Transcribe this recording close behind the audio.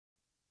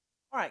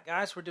All right,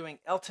 guys, we're doing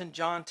Elton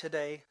John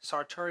today,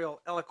 Sartorial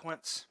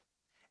Eloquence,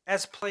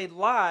 as played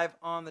live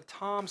on the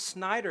Tom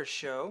Snyder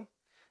Show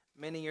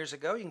many years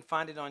ago. You can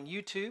find it on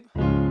YouTube.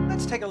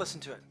 Let's take a listen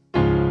to it.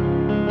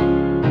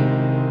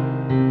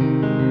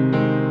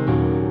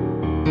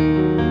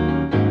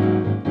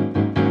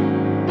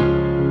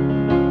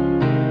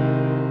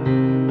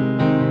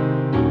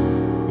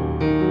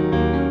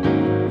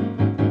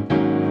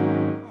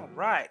 All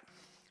right.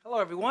 Hello,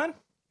 everyone.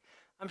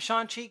 I'm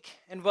Shawn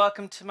and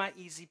welcome to my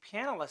easy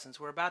piano lessons.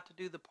 We're about to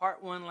do the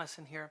part 1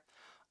 lesson here.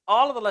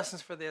 All of the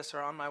lessons for this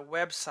are on my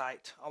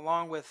website,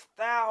 along with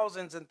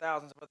thousands and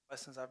thousands of other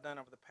lessons I've done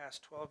over the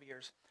past 12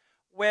 years.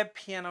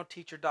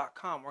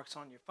 Webpianoteacher.com works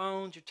on your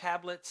phones, your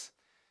tablets,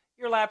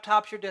 your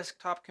laptops, your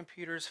desktop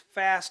computers,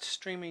 fast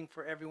streaming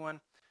for everyone.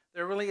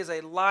 There really is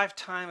a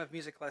lifetime of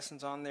music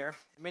lessons on there.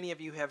 Many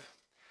of you have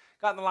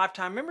gotten the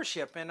lifetime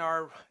membership and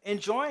are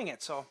enjoying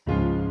it, so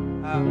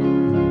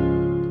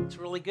it's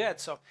really good.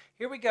 So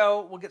here we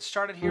go. We'll get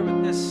started here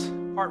with this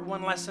part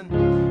 1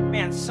 lesson.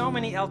 Man, so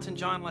many Elton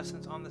John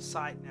lessons on the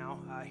site now.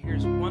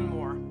 Here's one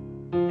more.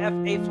 F,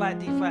 A flat,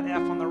 D flat,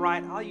 F on the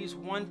right. I'll use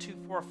 1, 2,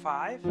 4,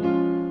 5.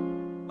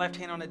 Left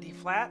hand on a D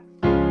flat.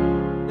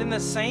 Then the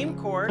same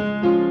chord.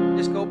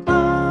 Just go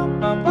bum,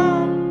 bum,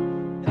 bum.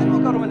 And then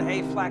we'll go to an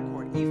A flat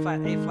chord. E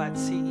flat, A flat,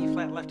 C, E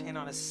flat, left hand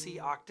on a C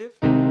octave.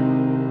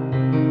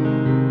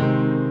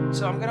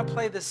 So I'm going to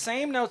play the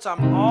same notes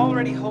I'm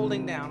already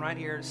holding down right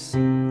here. C,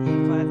 E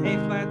flat, A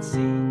flat, C.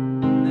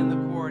 And then the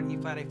chord E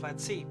flat, A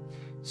flat, C.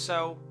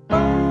 So,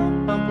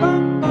 bum, bum,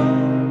 bum,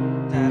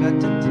 bum, da, da,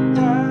 da, da,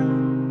 da.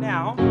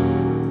 Now,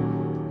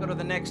 go to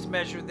the next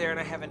measure there, and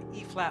I have an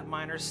E flat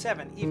minor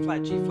 7. E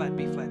flat, G flat,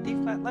 B flat, D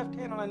flat, left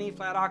hand on an E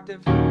flat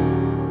octave.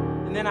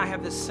 And then I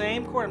have the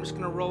same chord. I'm just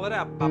going to roll it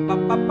up. Bop,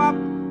 bop, bop, bop,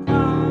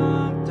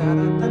 bum, da,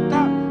 da, da,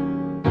 da.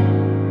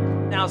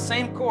 Now,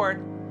 same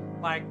chord,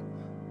 like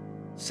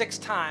 6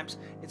 times.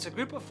 It's a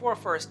group of 4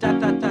 first, da,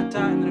 da, da,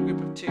 da, and then a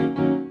group of 2.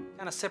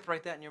 Kind of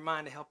separate that in your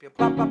mind to help you.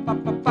 Bop, bop,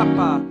 bop, bop, bop,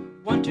 bop.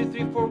 1, 2,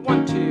 3, 4,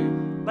 1,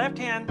 2. Left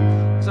hand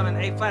is on an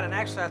A flat, and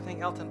actually I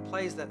think Elton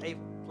plays that A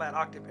flat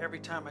octave every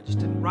time. I just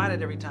didn't write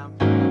it every time.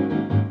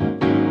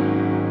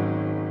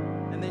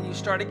 And then you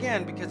start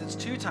again because it's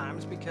 2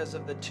 times because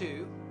of the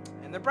 2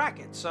 and the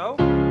bracket. So.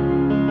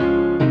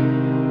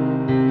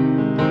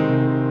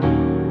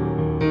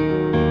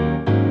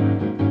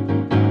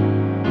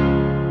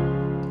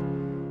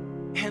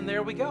 And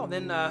there we go.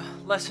 Then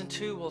lesson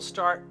 2 will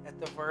start at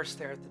the verse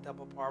there at the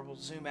double bar. We'll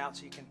zoom out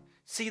so you can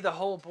see the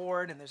whole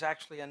board, and there's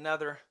actually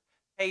another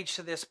page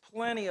to this.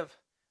 Plenty of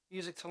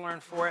music to learn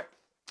for it.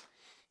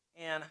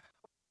 And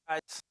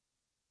guys,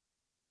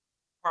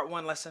 part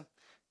 1 lesson.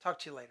 Talk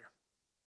to you later.